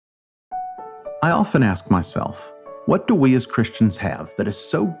I often ask myself, what do we as Christians have that is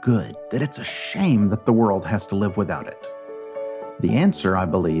so good that it's a shame that the world has to live without it? The answer, I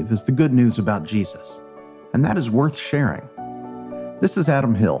believe, is the good news about Jesus, and that is worth sharing. This is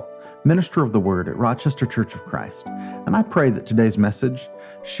Adam Hill, minister of the Word at Rochester Church of Christ, and I pray that today's message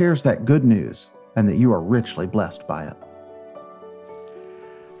shares that good news and that you are richly blessed by it.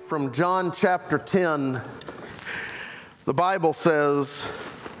 From John chapter 10, the Bible says,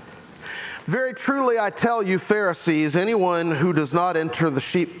 "Very truly I tell you, Pharisees, anyone who does not enter the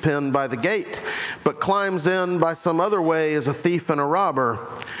sheep pen by the gate, but climbs in by some other way is a thief and a robber.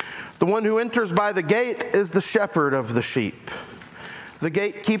 The one who enters by the gate is the shepherd of the sheep. The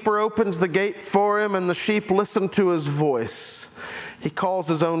gatekeeper opens the gate for him, and the sheep listen to his voice. He calls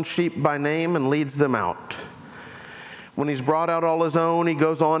his own sheep by name and leads them out. When he's brought out all his own, he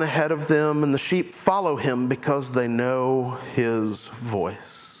goes on ahead of them, and the sheep follow him because they know his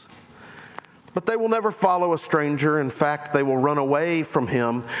voice. But they will never follow a stranger. In fact, they will run away from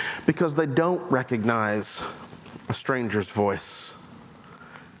him because they don't recognize a stranger's voice."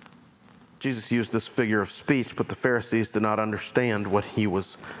 Jesus used this figure of speech, but the Pharisees did not understand what he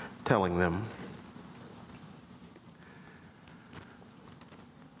was telling them.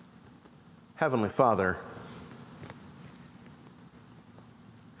 Heavenly Father,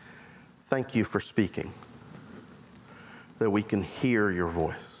 thank you for speaking, that we can hear your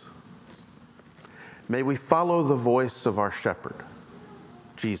voice. May we follow the voice of our shepherd,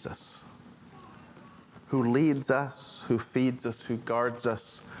 Jesus, who leads us, who feeds us, who guards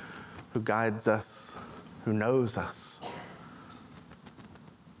us, who guides us, who knows us.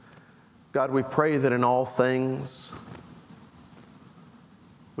 God, we pray that in all things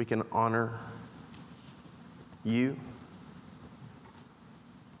we can honor you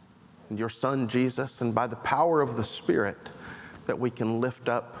and your Son, Jesus, and by the power of the Spirit that we can lift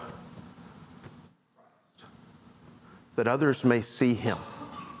up, that others may see him,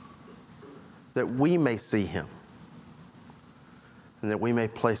 that we may see him, and that we may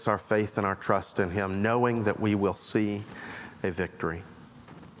place our faith and our trust in him, knowing that we will see a victory.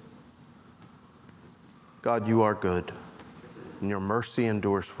 God, you are good, and your mercy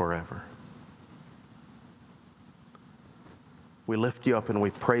endures forever. We lift you up and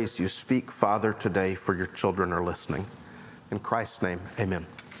we praise you. Speak, Father, today, for your children are listening. In Christ's name, amen.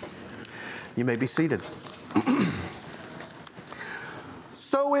 You may be seated.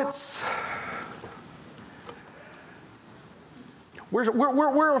 So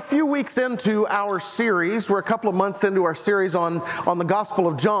we're a few weeks into our series. We're a couple of months into our series on the Gospel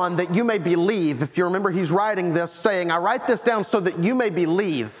of John, that you may believe. If you remember, he's writing this saying, I write this down so that you may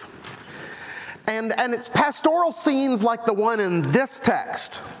believe. And it's pastoral scenes like the one in this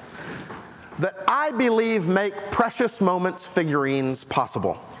text that I believe make Precious Moments figurines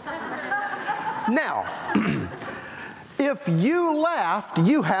possible. Now, if you laughed,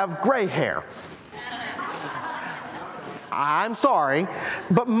 you have gray hair. I'm sorry,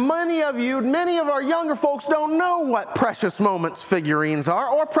 but many of our younger folks don't know what Precious Moments figurines are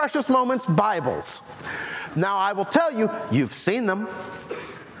or Precious Moments Bibles. Now, I will tell you, you've seen them.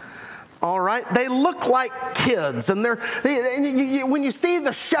 All right, they look like kids, and when you see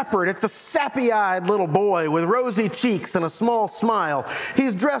the shepherd, it's a sappy-eyed little boy with rosy cheeks and a small smile.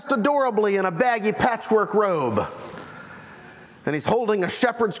 He's dressed adorably in a baggy patchwork robe, and he's holding a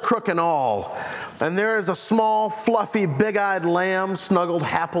shepherd's crook and all. And there is a small, fluffy, big-eyed lamb snuggled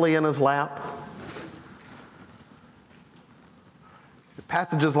happily in his lap.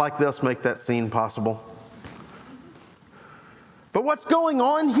 Passages like this make that scene possible. But what's going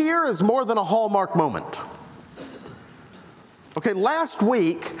on here is more than a Hallmark moment. Okay, last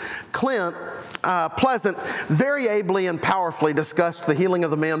week, Clint Pleasant very ably and powerfully discussed the healing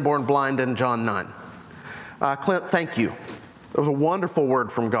of the man born blind in John 9. Clint, thank you. It was a wonderful word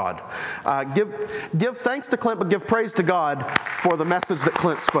from God. Give thanks to Clint, but give praise to God for the message that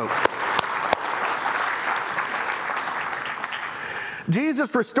Clint spoke.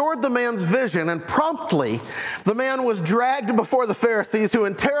 Jesus restored the man's vision, and promptly the man was dragged before the Pharisees, who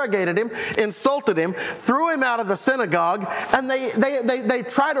interrogated him, insulted him, threw him out of the synagogue, and they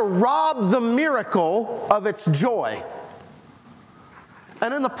try to rob the miracle of its joy.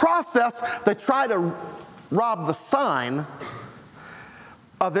 And in the process, they try to rob the sign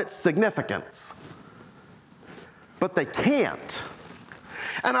of its significance. But they can't.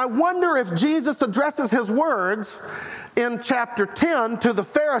 And I wonder if Jesus addresses his words in chapter 10 to the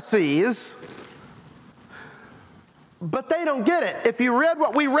Pharisees, but they don't get it. If you read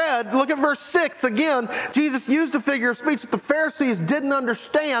what we read, look at verse 6 again. Jesus used a figure of speech that the Pharisees didn't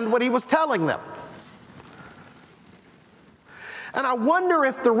understand what he was telling them. And I wonder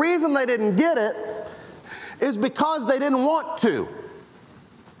if the reason they didn't get it is because they didn't want to.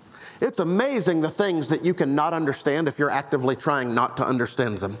 It's amazing the things that you can not understand if you're actively trying not to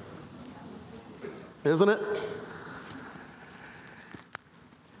understand them. Isn't it?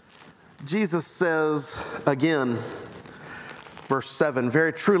 Jesus says again, verse 7,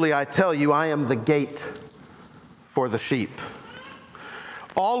 "Very truly I tell you, I am the gate for the sheep.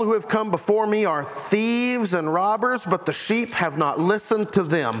 All who have come before me are thieves and robbers, but the sheep have not listened to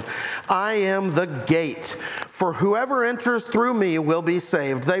them. I am the gate. For whoever enters through me will be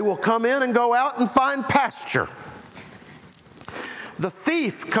saved. They will come in and go out and find pasture. The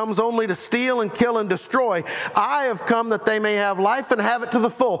thief comes only to steal and kill and destroy. I have come that they may have life and have it to the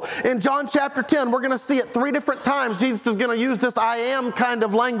full." In John chapter 10, we're going to see it 3 different times. Jesus is going to use this I am kind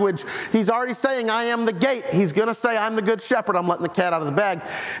of language. He's already saying, I am the gate. He's going to say, I'm the good shepherd. I'm letting the cat out of the bag.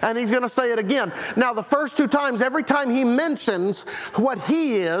 And he's going to say it again. Now, the first 2 times, every time he mentions what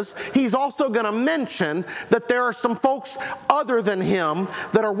he is, he's also going to mention that there are some folks other than him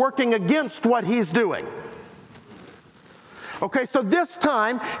that are working against what he's doing. Okay, so this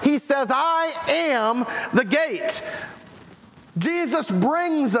time he says, I am the gate. Jesus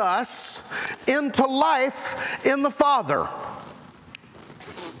brings us into life in the Father.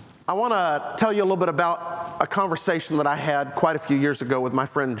 I want to tell you a little bit about a conversation that I had quite a few years ago with my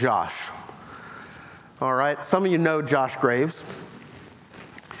friend Josh. All right, some of you know Josh Graves.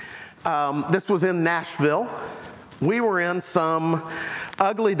 This was in Nashville. We were in some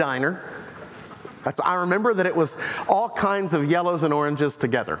ugly diner. I remember that it was all kinds of yellows and oranges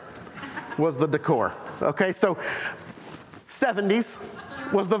together was the decor. Okay, so 70s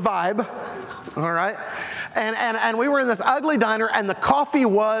was the vibe, all right? And we were in this ugly diner, and the coffee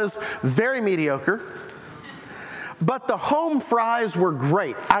was very mediocre, but the home fries were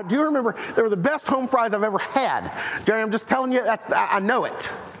great. I do remember they were the best home fries I've ever had. Jerry, I'm just telling you, I know it.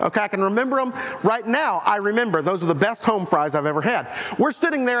 Okay, I can remember them. Right now, I remember those are the best home fries I've ever had. We're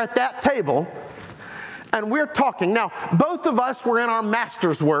sitting there at that table, and we're talking. Now, both of us were in our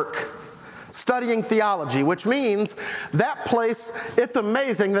master's work studying theology, which means that place, it's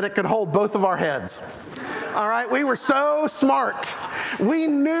amazing that it could hold both of our heads. All right, we were so smart. We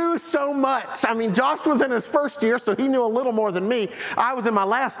knew so much. I mean, Josh was in his first year, so he knew a little more than me. I was in my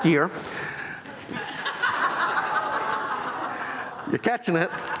last year. You're catching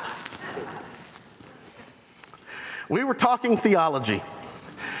it. We were talking theology.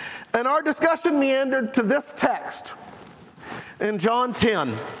 And our discussion meandered to this text in John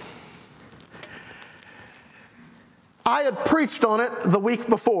 10. I had preached on it the week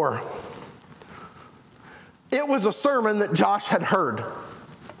before. It was a sermon that Josh had heard.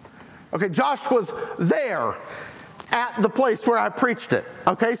 Okay, Josh was there at the place where I preached it.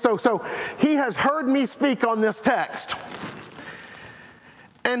 Okay, so he has heard me speak on this text.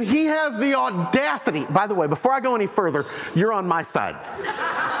 And he has the audacity. By the way, before I go any further, you're on my side.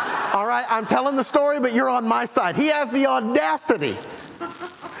 All right, I'm telling the story, but you're on my side. He has the audacity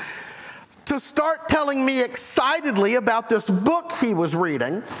to start telling me excitedly about this book he was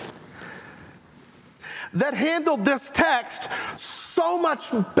reading that handled this text so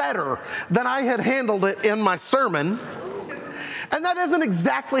much better than I had handled it in my sermon. And that isn't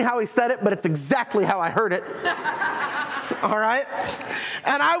exactly how he said it, but it's exactly how I heard it. All right?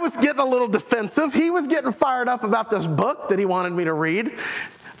 And I was getting a little defensive. He was getting fired up about this book that he wanted me to read.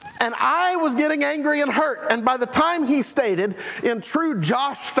 And I was getting angry and hurt. And by the time he stated, in true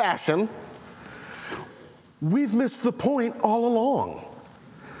Josh fashion, we've missed the point all along.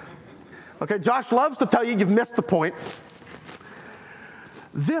 Okay, Josh loves to tell you you've missed the point.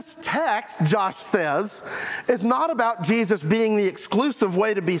 This text, Josh says, is not about Jesus being the exclusive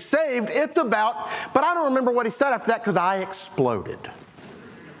way to be saved. It's about, but I don't remember what he said after that because I exploded.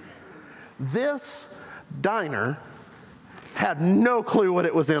 This diner had no clue what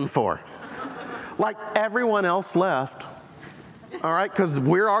it was in for. Like everyone else left, all right, because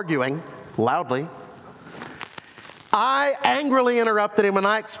we're arguing loudly. I angrily interrupted him, and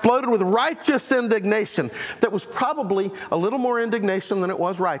I exploded with righteous indignation that was probably a little more indignation than it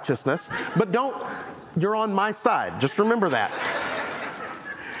was righteousness. But you're on my side. Just remember that.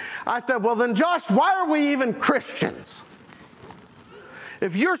 I said, well then, Josh, why are we even Christians?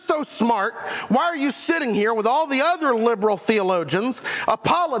 If you're so smart, why are you sitting here with all the other liberal theologians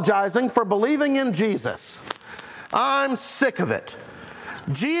apologizing for believing in Jesus? I'm sick of it.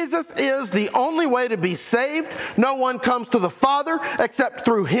 Jesus is the only way to be saved. No one comes to the Father except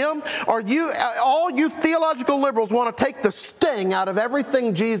through him. All you theological liberals want to take the sting out of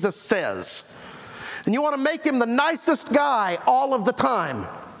everything Jesus says. And you want to make him the nicest guy all of the time.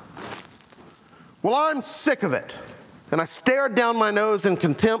 Well, I'm sick of it. And I stared down my nose in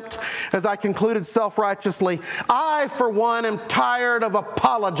contempt as I concluded self-righteously, I, for one, am tired of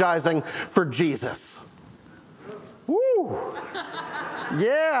apologizing for Jesus. Woo!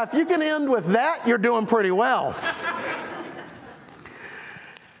 Yeah, if you can end with that, you're doing pretty well.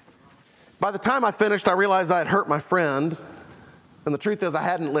 By the time I finished, I realized I had hurt my friend. And the truth is, I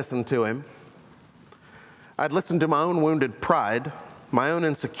hadn't listened to him. I'd listened to my own wounded pride, my own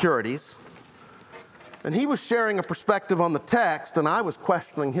insecurities. And he was sharing a perspective on the text, and I was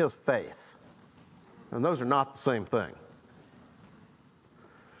questioning his faith. And those are not the same thing.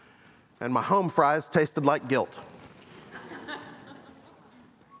 And my home fries tasted like guilt.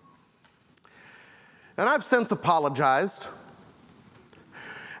 And I've since apologized.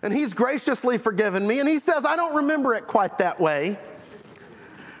 And he's graciously forgiven me, and he says, I don't remember it quite that way.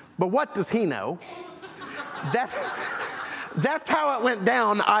 But what does he know? That's how it went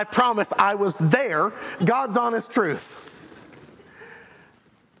down. I promise I was there. God's honest truth.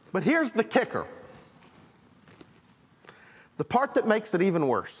 But here's the kicker. The part that makes it even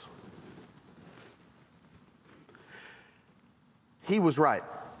worse. He was right.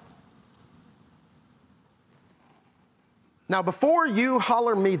 Now, before you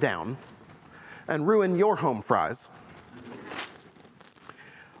holler me down and ruin your home fries,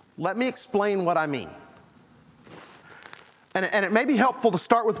 let me explain what I mean. And it may be helpful to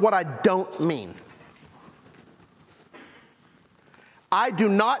start with what I don't mean. I do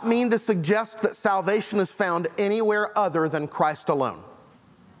not mean to suggest that salvation is found anywhere other than Christ alone.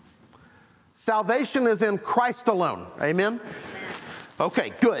 Salvation is in Christ alone. Amen?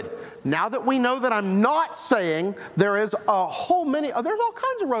 Okay, good. Now that we know that I'm not saying there's all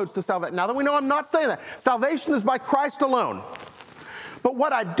kinds of roads to salvation. Now that we know I'm not saying that. Salvation is by Christ alone. But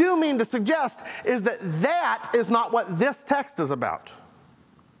what I do mean to suggest is that that is not what this text is about.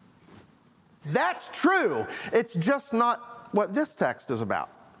 That's true. It's just not what this text is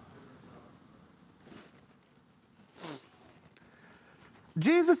about.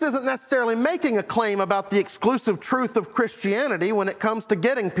 Jesus isn't necessarily making a claim about the exclusive truth of Christianity when it comes to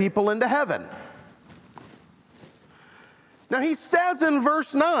getting people into heaven. Now, he says in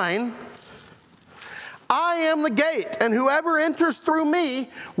verse 9, I am the gate, and whoever enters through me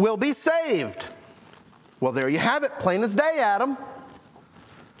will be saved. Well, there you have it, plain as day, Adam.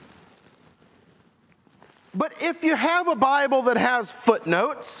 But if you have a Bible that has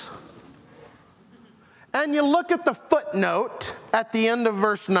footnotes, and you look at the footnote at the end of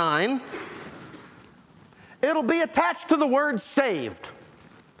verse 9, it'll be attached to the word saved.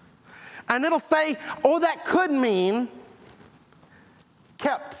 And it'll say, oh, that could mean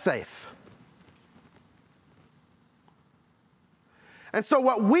kept safe. And so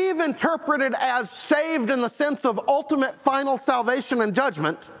what we've interpreted as saved in the sense of ultimate final salvation and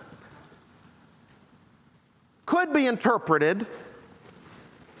judgment could be interpreted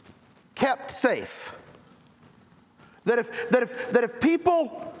kept safe. That if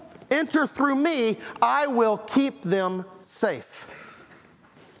people enter through me, I will keep them safe.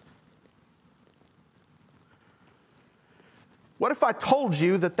 What if I told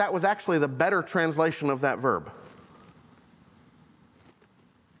you that that was actually the better translation of that verb?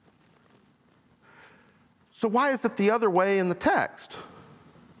 So why is it the other way in the text?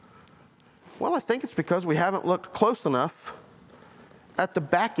 Well, I think it's because we haven't looked close enough at the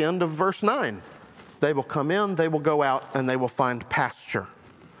back end of verse 9. They will come in, they will go out, and they will find pasture.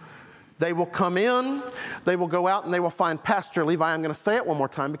 They will come in, they will go out, and they will find pasture. Levi, I'm going to say it one more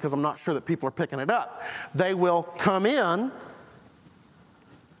time because I'm not sure that people are picking it up. They will come in,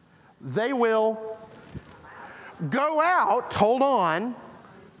 they will go out, hold on,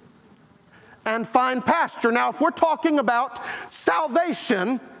 and find pasture. Now, if we're talking about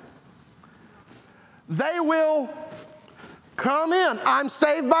salvation, they will come in. I'm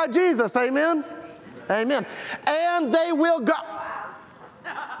saved by Jesus, amen? Amen. And they will go.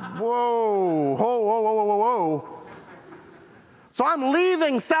 Whoa, whoa, whoa, whoa, whoa, whoa. So I'm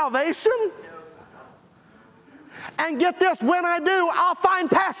leaving salvation? And get this, when I do, I'll find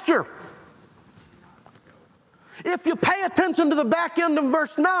pasture. If you pay attention to the back end of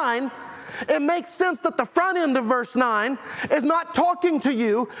verse 9, it makes sense that the front end of verse 9 is not talking to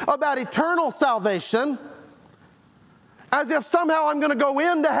you about eternal salvation, as if somehow I'm going to go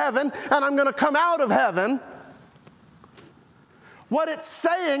into heaven and I'm going to come out of heaven. What it's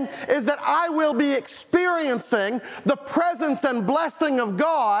saying is that I will be experiencing the presence and blessing of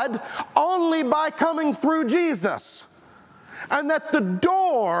God only by coming through Jesus. And that the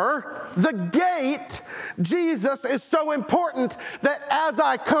door, the gate, Jesus, is so important that as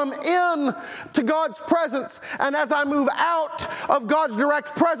I come in to God's presence and as I move out of God's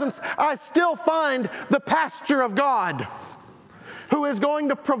direct presence, I still find the pasture of God, who is going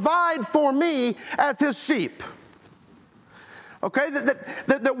to provide for me as his sheep. Okay,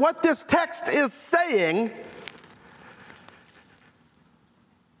 that what this text is saying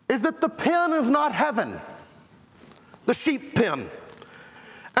is that the pen is not heaven. The sheep pen.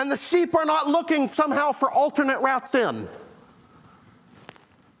 And the sheep are not looking somehow for alternate routes in.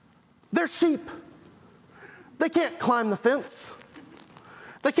 They're sheep. They can't climb the fence.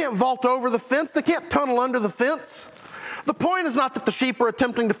 They can't vault over the fence. They can't tunnel under the fence. The point is not that the sheep are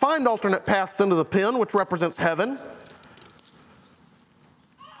attempting to find alternate paths into the pen, which represents heaven.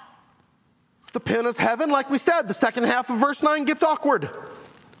 The pen is heaven, like we said. The second half of verse 9 gets awkward.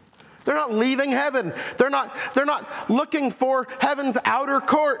 They're not leaving heaven. They're not looking for heaven's outer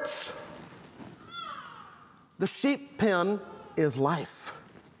courts. The sheep pen is life.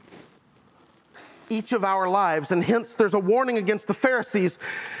 Each of our lives, and hence there's a warning against the Pharisees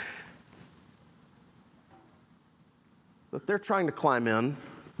that they're trying to climb in.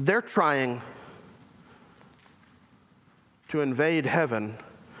 They're trying to invade heaven.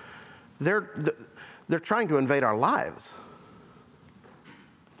 They're trying to invade our lives.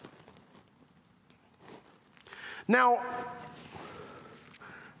 Now,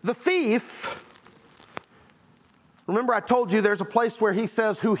 the thief, remember I told you there's a place where he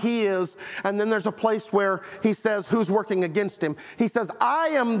says who he is, and then there's a place where he says who's working against him. He says, I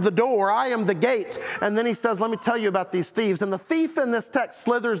am the door, I am the gate. And then he says, let me tell you about these thieves. And the thief in this text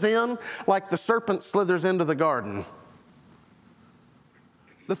slithers in like the serpent slithers into the garden.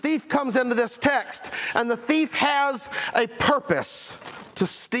 The thief comes into this text, and the thief has a purpose: to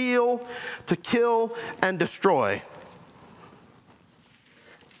steal, to kill, and destroy.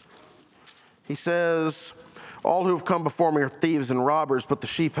 He says, all who have come before me are thieves and robbers, but the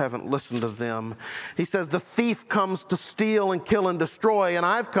sheep haven't listened to them. He says, the thief comes to steal and kill and destroy, and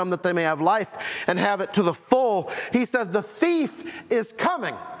I've come that they may have life and have it to the full. He says, the thief is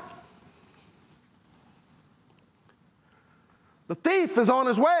coming. The thief is on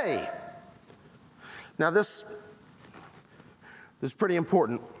his way. Now this is pretty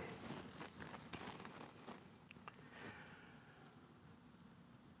important.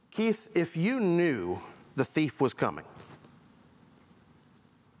 Keith, if you knew the thief was coming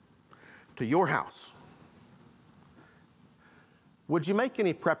to your house, would you make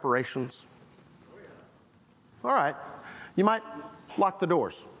any preparations? All right. You might lock the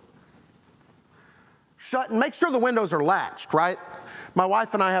doors. Shut and make sure the windows are latched, right? My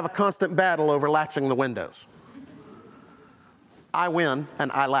wife and I have a constant battle over latching the windows. I win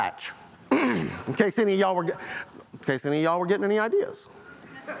and I latch. In case any of y'all were getting any ideas.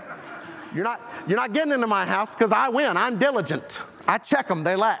 You're not getting into my house because I win. I'm diligent. I check them,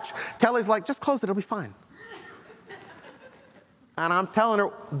 they latch. Kelly's like, just close it, it'll be fine. And I'm telling her,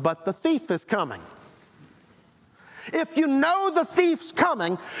 but the thief is coming. If you know the thief's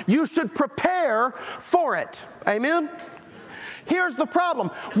coming, you should prepare for it. Amen? Here's the problem.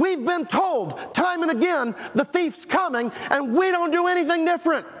 We've been told time and again the thief's coming, and we don't do anything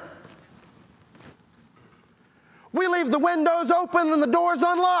different. We leave the windows open and the doors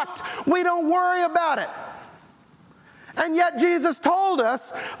unlocked. We don't worry about it. And yet Jesus told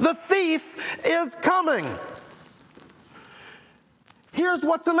us the thief is coming. Here's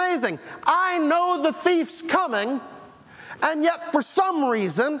what's amazing. I know the thief's coming, and yet for some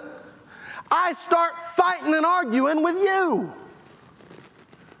reason, I start fighting and arguing with you.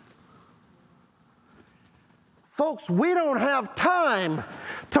 Folks, we don't have time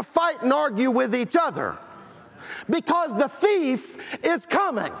to fight and argue with each other because the thief is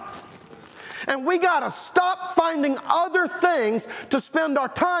coming. And we got to stop finding other things to spend our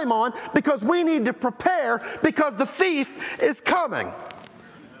time on because we need to prepare because the thief is coming.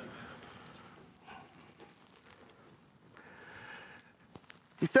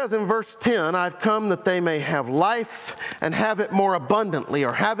 He says in verse 10, I've come that they may have life and have it more abundantly,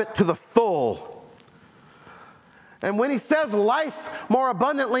 or have it to the full. And when he says life more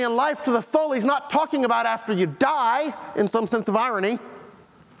abundantly and life to the full, he's not talking about after you die, in some sense of irony.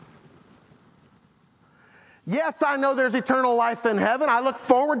 Yes, I know there's eternal life in heaven. I look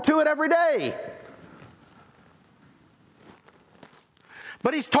forward to it every day.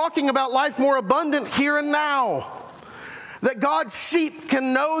 But he's talking about life more abundant here and now. That God's sheep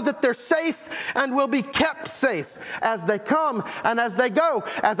can know that they're safe and will be kept safe as they come and as they go,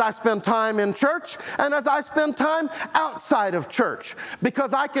 as I spend time in church and as I spend time outside of church.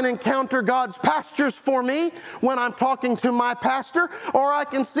 Because I can encounter God's pastures for me when I'm talking to my pastor, or I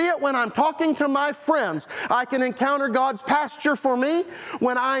can see it when I'm talking to my friends. I can encounter God's pasture for me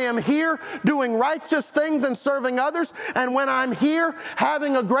when I am here doing righteous things and serving others, and when I'm here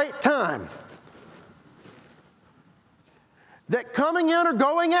having a great time. That coming in or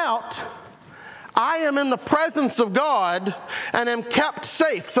going out, I am in the presence of God and am kept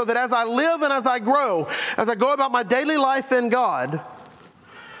safe, so that as I live and as I grow, as I go about my daily life in God,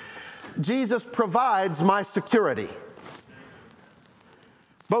 Jesus provides my security.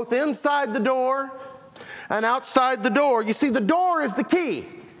 Both inside the door and outside the door. You see, the door is the key,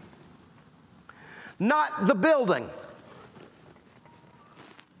 not the building.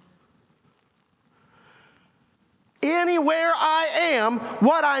 Anywhere I am,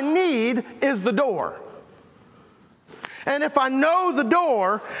 what I need is the door. And if I know the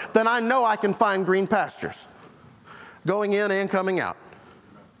door, then I know I can find green pastures, going in and coming out.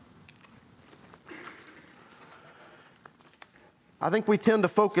 I think we tend to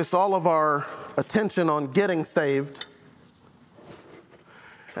focus all of our attention on getting saved.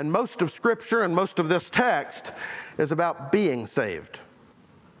 And most of Scripture and most of this text is about being saved.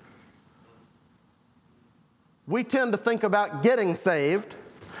 We tend to think about getting saved.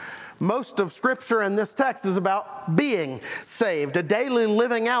 Most of Scripture in this text is about being saved, a daily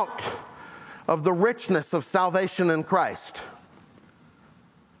living out of the richness of salvation in Christ.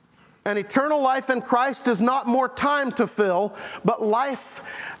 And eternal life in Christ is not more time to fill, but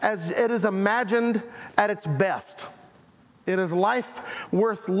life as it is imagined at its best. It is life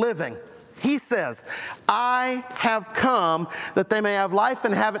worth living. He says, I have come that they may have life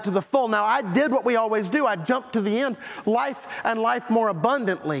and have it to the full. Now, I did what we always do. I jumped to the end, life and life more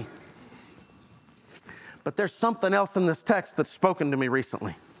abundantly. But there's something else in this text that's spoken to me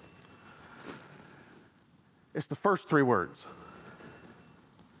recently. It's the first three words.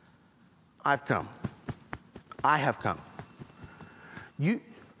 I've come. I have come. You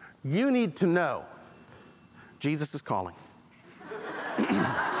need to know Jesus is calling.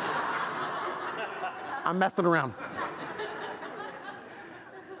 I'm messing around.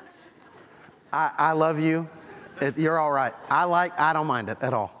 I love you. You're all right. I don't mind it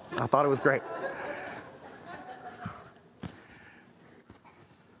at all. I thought it was great.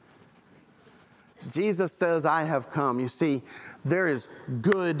 Jesus says, I have come. You see, there is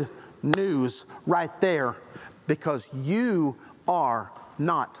good news right there, because you are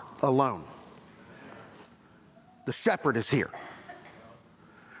not alone. The shepherd is here.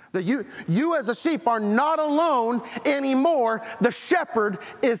 That you as a sheep are not alone anymore. The shepherd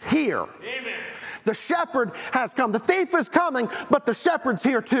is here. Amen. The shepherd has come. The thief is coming, but the shepherd's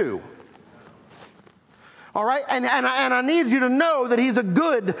here too. All right? And I need you to know that he's a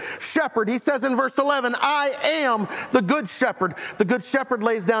good shepherd. He says in verse 11, I am the good shepherd. The good shepherd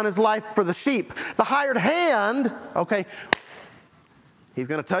lays down his life for the sheep. The hired hand, okay, he's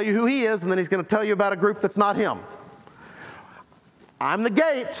going to tell you who he is, and then he's going to tell you about a group that's not him. I'm the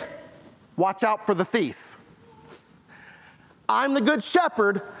gate. Watch out for the thief. I'm the good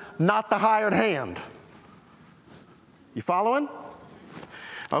shepherd, not the hired hand. You following?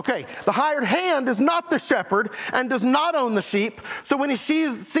 Okay, the hired hand is not the shepherd and does not own the sheep. So when he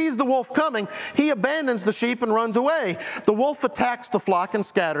sees the wolf coming, he abandons the sheep and runs away. The wolf attacks the flock and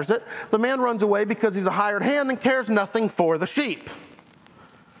scatters it. The man runs away because he's a hired hand and cares nothing for the sheep.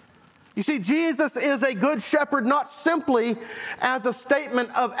 You see, Jesus is a good shepherd not simply as a statement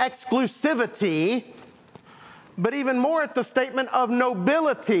of exclusivity, but even more, it's a statement of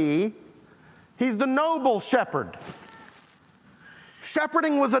nobility. He's the noble shepherd.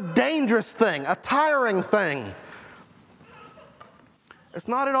 Shepherding was a dangerous thing, a tiring thing. It's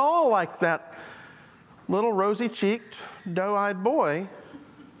not at all like that little rosy-cheeked, doe-eyed boy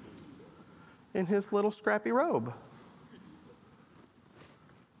in his little scrappy robe.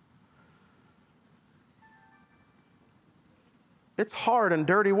 It's hard and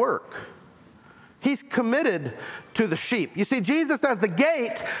dirty work. He's committed to the sheep. You see, Jesus as the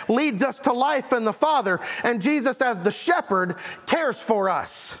gate leads us to life in the Father, and Jesus as the shepherd cares for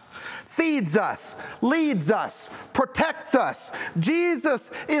us, feeds us, leads us, protects us. Jesus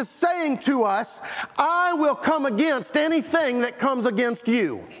is saying to us, I will come against anything that comes against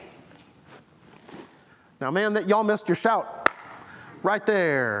you. Now, man, that y'all missed your shout right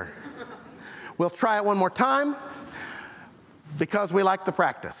there. We'll try it one more time because we like the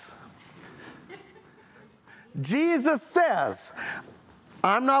practice. Jesus says,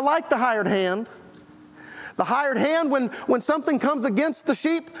 I'm not like the hired hand. The hired hand, when something comes against the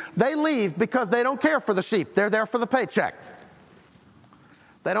sheep, they leave because they don't care for the sheep. They're there for the paycheck.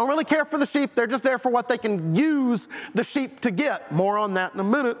 They don't really care for the sheep. They're just there for what they can use the sheep to get. More on that in a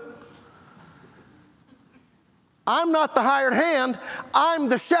minute. I'm not the hired hand. I'm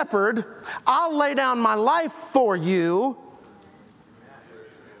the shepherd. I'll lay down my life for you.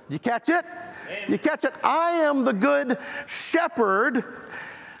 You catch it? You catch it? I am the good shepherd.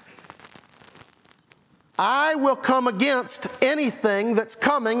 I will come against anything that's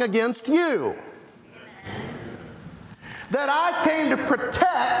coming against you. That I came to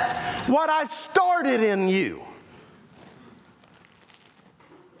protect what I started in you.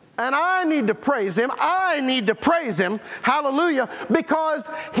 And I need to praise Him. I need to praise Him, hallelujah, because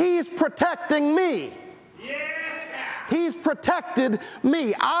He's protecting me. He's protected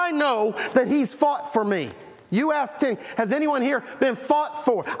me. I know that He's fought for me. You ask King, has anyone here been fought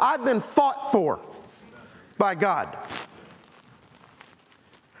for? I've been fought for by God.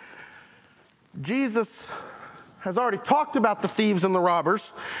 Jesus has already talked about the thieves and the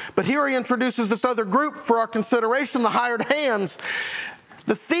robbers, but here He introduces this other group for our consideration, the hired hands.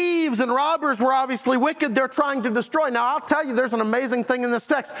 The thieves and robbers were obviously wicked. They're trying to destroy. Now, I'll tell you, there's an amazing thing in this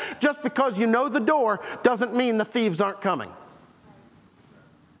text. Just because you know the door doesn't mean the thieves aren't coming.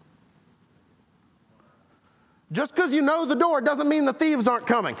 Just because you know the door doesn't mean the thieves aren't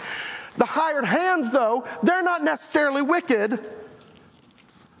coming. The hired hands, though, they're not necessarily wicked.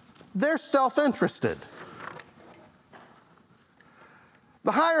 They're self-interested.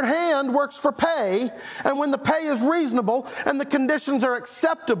 The hired hand works for pay, and when the pay is reasonable and the conditions are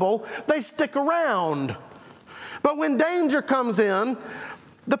acceptable, they stick around. But when danger comes in,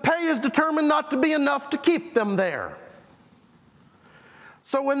 the pay is determined not to be enough to keep them there.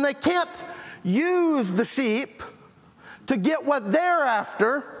 So when they can't use the sheep to get what they're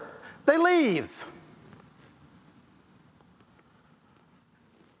after, they leave.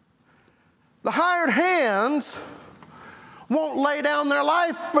 The hired hands won't lay down their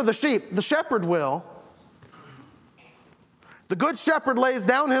life for the sheep. The shepherd will. The good shepherd lays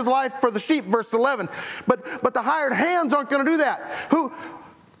down his life for the sheep, verse 11. But the hired hands aren't going to do that. Who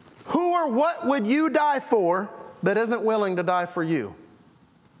or what would you die for that isn't willing to die for you?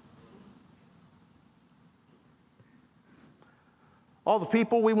 All the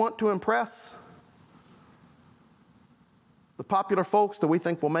people we want to impress, the popular folks that we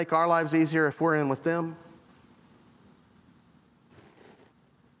think will make our lives easier if we're in with them.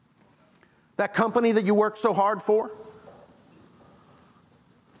 That company that you work so hard for.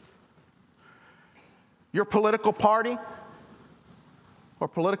 Your political party or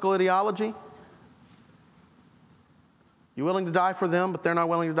political ideology. You willing to die for them, but they're not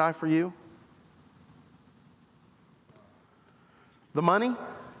willing to die for you? The money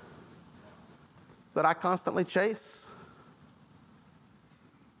that I constantly chase.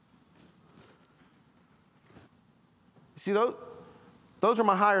 You see, those are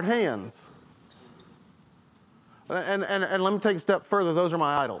my hired hands. And let me take a step further. Those are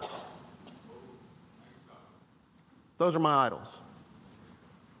my idols. Those are my idols.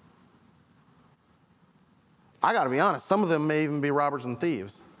 I got to be honest, some of them may even be robbers and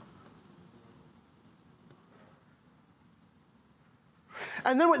thieves.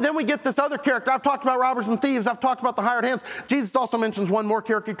 And then we get this other character. I've talked about robbers and thieves. I've talked about the hired hands. Jesus also mentions one more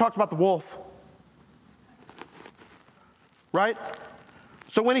character. He talks about the wolf. Right?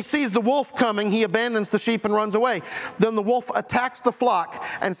 So when he sees the wolf coming, he abandons the sheep and runs away. Then the wolf attacks the flock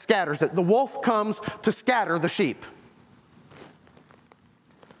and scatters it. The wolf comes to scatter the sheep.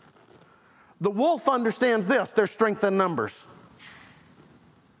 The wolf understands this. There's strength in numbers.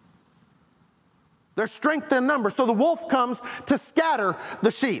 There's strength in numbers. So the wolf comes to scatter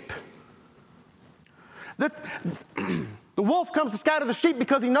the sheep. The wolf comes to scatter the sheep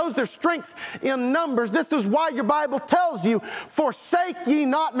because he knows there's strength in numbers. This is why your Bible tells you, forsake ye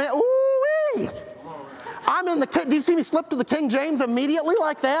not man. Ooh-wee. I'm in the, do you see me slip to the King James immediately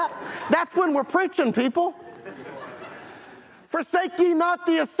like that? That's when we're preaching, people. Forsake ye not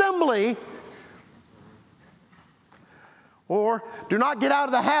the assembly, or do not get out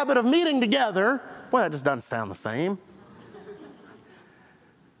of the habit of meeting together. Well, that just doesn't sound the same.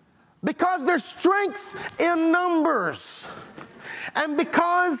 Because there's strength in numbers. And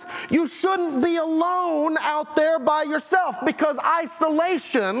because you shouldn't be alone out there by yourself. Because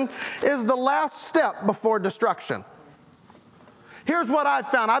isolation is the last step before destruction. Here's what I've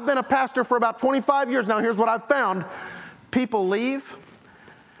found. I've been a pastor for about 25 years now. Here's what I've found. People leave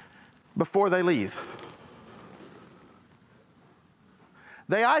before they leave.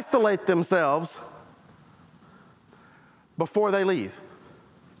 They isolate themselves before they leave.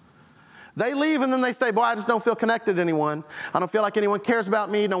 They leave and then they say, boy, I just don't feel connected to anyone. I don't feel like anyone cares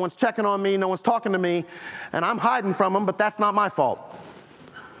about me. No one's checking on me. No one's talking to me. And I'm hiding from them, but that's not my fault.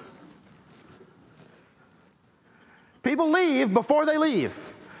 People leave before they leave.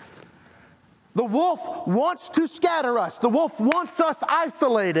 The wolf wants to scatter us. The wolf wants us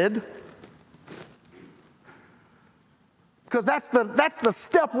isolated. Because that's the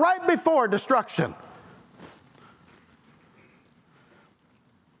step right before destruction.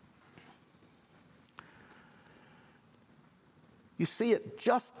 You see, at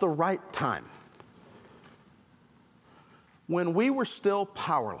just the right time, when we were still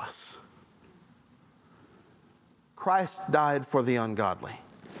powerless, Christ died for the ungodly.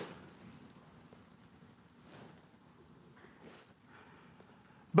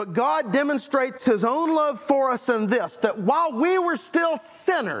 But God demonstrates His own love for us in this, that while we were still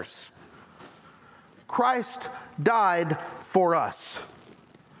sinners, Christ died for us.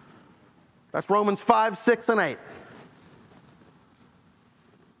 That's Romans 5, 6, and 8.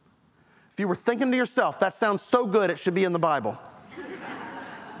 If you were thinking to yourself, that sounds so good, it should be in the Bible.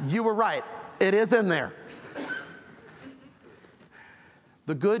 You were right. It is in there.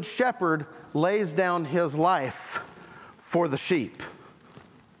 The Good Shepherd lays down his life for the sheep.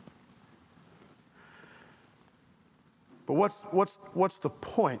 But what's the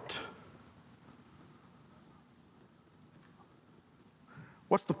point?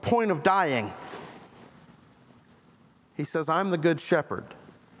 What's the point of dying? He says, I'm the Good Shepherd.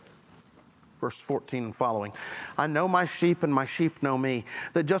 Verse 14 and following. I know my sheep and my sheep know me.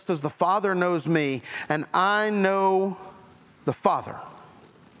 That just as the Father knows me and I know the Father,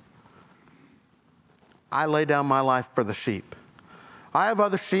 I lay down my life for the sheep. I have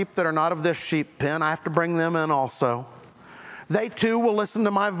other sheep that are not of this sheep pen. I have to bring them in also. They too will listen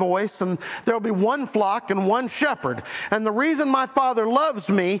to my voice, and there will be one flock and one shepherd. And the reason my Father loves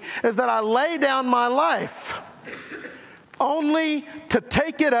me is that I lay down my life only to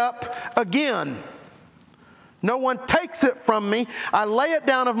take it up again. No one takes it from me. I lay it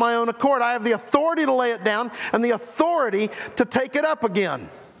down of my own accord. I have the authority to lay it down and the authority to take it up again.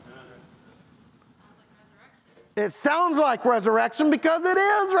 It sounds like resurrection because it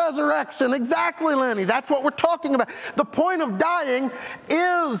is resurrection. Exactly, Lenny. That's what we're talking about. The point of dying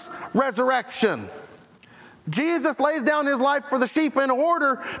is resurrection. Jesus lays down his life for the sheep in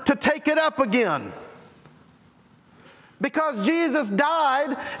order to take it up again. Because Jesus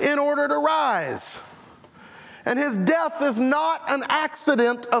died in order to rise. And his death is not an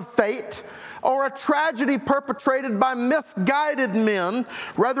accident of fate or a tragedy perpetrated by misguided men.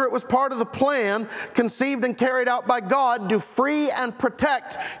 Rather, it was part of the plan conceived and carried out by God to free and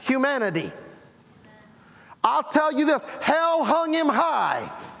protect humanity. I'll tell you this, hell hung him high,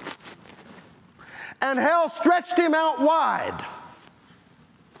 and hell stretched him out wide.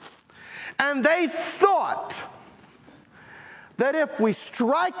 And they thought that if we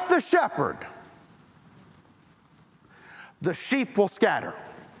strike the shepherd, the sheep will scatter.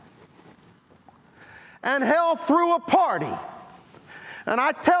 And hell threw a party. And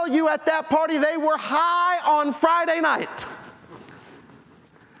I tell you, at that party, they were high on Friday night.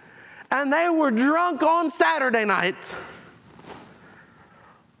 And they were drunk on Saturday night.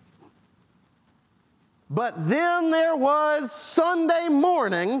 But then there was Sunday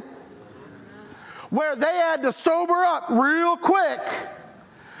morning where they had to sober up real quick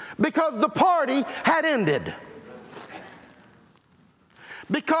because the party had ended.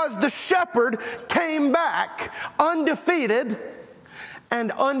 Because the shepherd came back undefeated and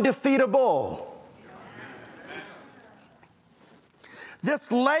undefeatable.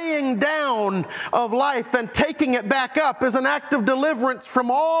 This laying down of life and taking it back up is an act of deliverance from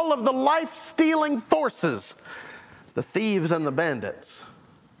all of the life-stealing forces, the thieves and the bandits.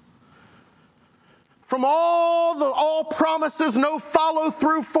 From all promises, no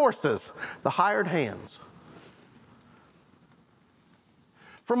follow-through forces, the hired hands.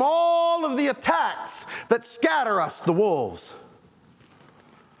 From all of the attacks that scatter us, the wolves.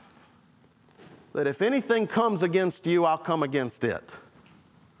 That if anything comes against you, I'll come against it.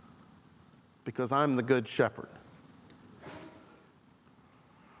 Because I'm the Good Shepherd.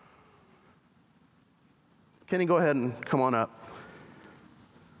 Kenny, go ahead and come on up.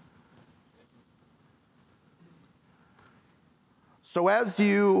 So as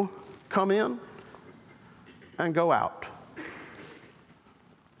you come in and go out,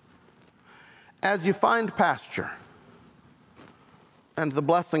 as you find pasture and the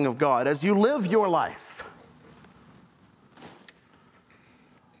blessing of God, as you live your life,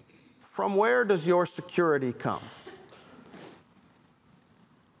 from where does your security come?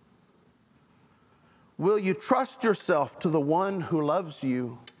 Will you trust yourself to the one who loves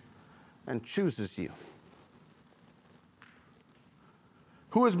you and chooses you,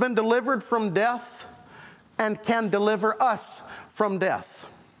 who has been delivered from death and can deliver us from death.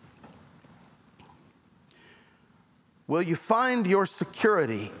 Will you find your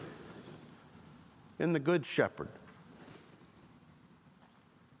security in the Good Shepherd?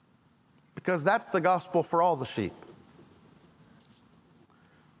 Because that's the gospel for all the sheep,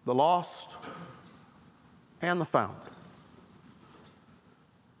 the lost and the found.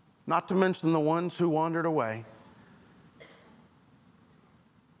 Not to mention the ones who wandered away.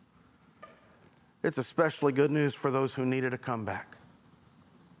 It's especially good news for those who needed a comeback.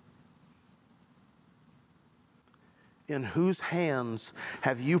 In whose hands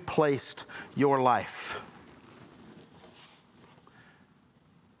have you placed your life?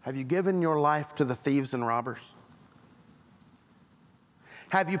 Have you given your life to the thieves and robbers?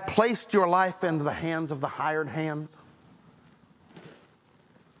 Have you placed your life into the hands of the hired hands?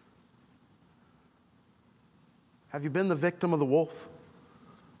 Have you been the victim of the wolf?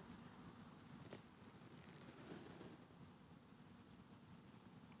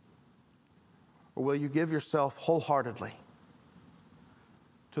 Or will you give yourself wholeheartedly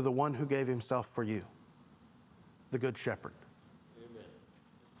to the one who gave himself for you, the Good Shepherd? Amen.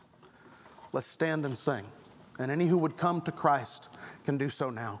 Let's stand and sing. And any who would come to Christ can do so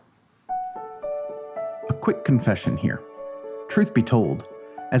now. A quick confession here. Truth be told,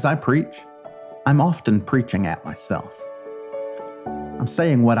 as I preach, I'm often preaching at myself. I'm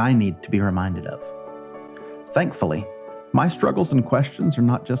saying what I need to be reminded of. Thankfully, my struggles and questions are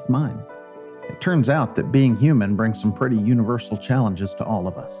not just mine. It turns out that being human brings some pretty universal challenges to all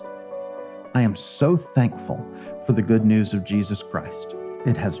of us. I am so thankful for the good news of Jesus Christ.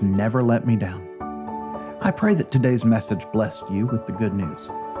 It has never let me down. I pray that today's message blessed you with the good news.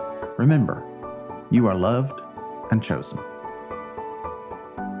 Remember, you are loved and chosen.